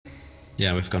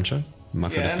Yeah, with gunshot.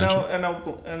 Mark Yeah, with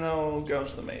gunshot. and now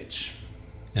gouge the mage.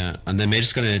 Yeah, and then mage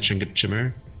is gonna trinket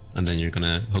shimmer, and then you're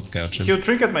gonna hook gouge him. He'll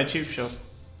trinket my cheap shot.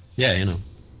 Yeah, you know.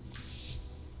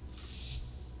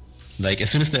 Like,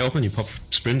 as soon as they open, you pop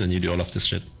sprint and you do all of this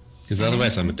shit. Because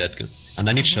otherwise I'm a dead guy. And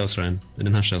I need shells, Ryan. I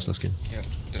didn't have shells last game. Yeah,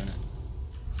 doing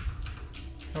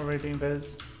it. Already in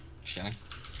Bez. Shelling.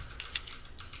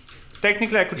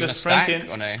 Technically I could You just gonna sprint stack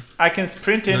in. or no? I can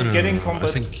sprint in, get in combat.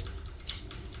 I think...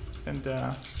 And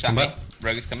Sap me. Combat.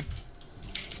 Rogue is coming.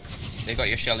 They got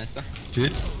your shell and stuff.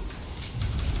 Dude.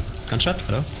 Gunshot?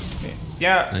 Hello?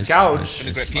 yeah, Nice, gouge. nice, With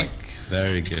a grip nice. key.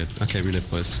 Very good. Okay, reload,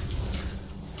 boys.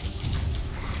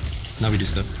 Now we do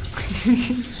stuff.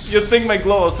 You'd think my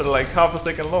glows are like half a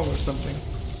second long or something.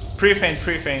 Pre-feint,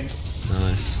 pre-feint.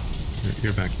 Nice.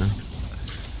 You're back now.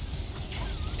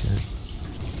 Okay.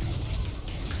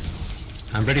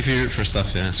 I'm ready for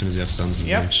stuff, yeah, as soon as you have stuns and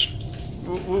Yep. mage.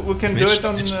 We can do Mage, it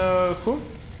on mage. who?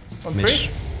 On Mage.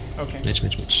 priest? Okay. Mage.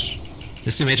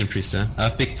 Let's do mage and priest, yeah? I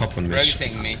have big pop on Rogue mage. is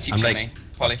taking me. Cheap I'm shot like- me.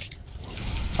 Poly.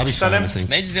 I'll be fine, him. I think.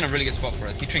 Mage is in a really good spot for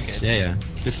us. He trinketed. Yeah.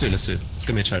 Let's do it. Let's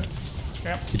go mage hard.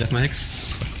 Yeah. You death my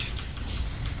X? Fuck.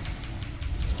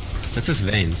 That's his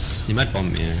veins. He might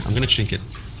bomb me. I'm gonna trinket.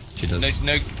 If he does.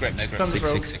 No grip, no grip. Some-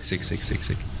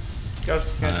 Sick. Gouge the I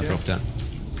scan broke that.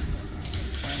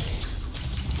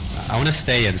 I wanna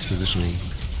stay at this positioning.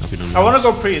 Hope you don't I wanna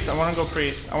know. go priest, I wanna gouge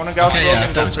rogue Okay, yeah,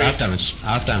 and go I have priest. damage.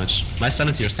 I have damage. My stun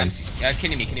into your stun. MC. Yeah,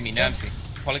 killing me. No MC.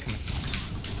 Poly coming.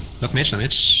 Not mage, not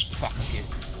mage. Fuck, okay.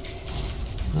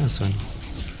 Oh, that's fine.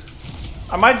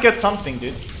 I might get something,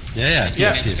 dude. Yeah,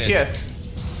 Yeah, PS. yes.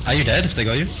 Are you dead if they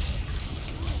got you?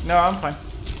 No, I'm fine.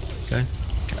 Okay.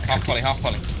 Half poly.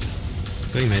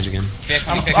 Going mage again.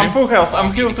 I'm full health,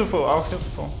 I'm healed to full, I'll heal to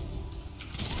full.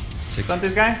 Sick. Stun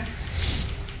this guy?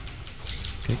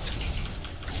 Kicked.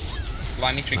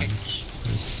 Blind me, trinket.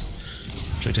 Nice.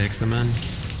 Try to hex the man.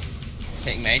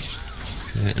 Taking mage.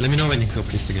 Okay, let me know when you go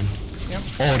priest again. Yep.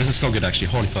 Oh, this is so good actually.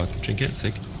 Holy fuck. Trinket,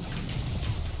 sick.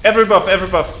 Every buff.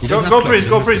 He Go doesn't go have priest,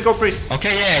 cloak, go priest, go priest.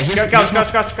 Okay, yeah, he Gouge,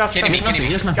 has gouge. Kidding me, nothing, kidding he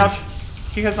me. has nothing. Gouge.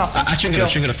 He has nothing. I Kill.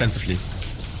 triggered offensively.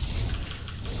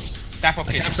 Sap off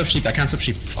I kid. can't stop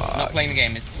sheep, Not playing the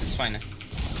game, it's fine now.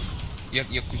 You're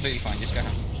completely fine, just go.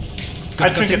 I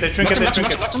trinket.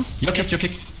 You're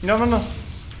kicked. No.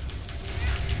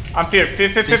 I'm fear. Fear.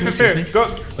 Go.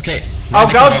 Okay. Oh, now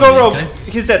gouge they go can rogue. bomb me,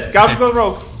 okay? He's dead. Gouge Okay. go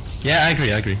rogue. Yeah, I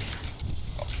agree.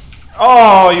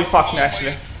 Oh, you fucked me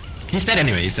actually. He's dead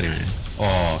anyway.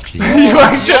 Oh, clean. You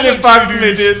actually fucked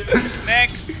me, dude.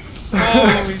 Next!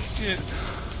 Holy shit.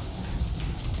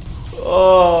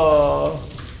 Oh.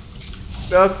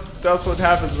 That's what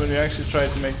happens when you actually try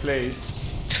to make plays.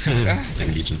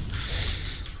 Legion.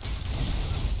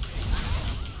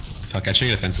 Fuck, I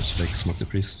triggered offensive to like smoke the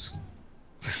priests.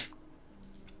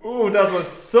 Ooh, that was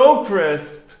so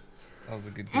crisp. That was a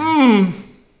good game.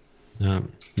 Yeah,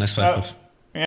 nice fight.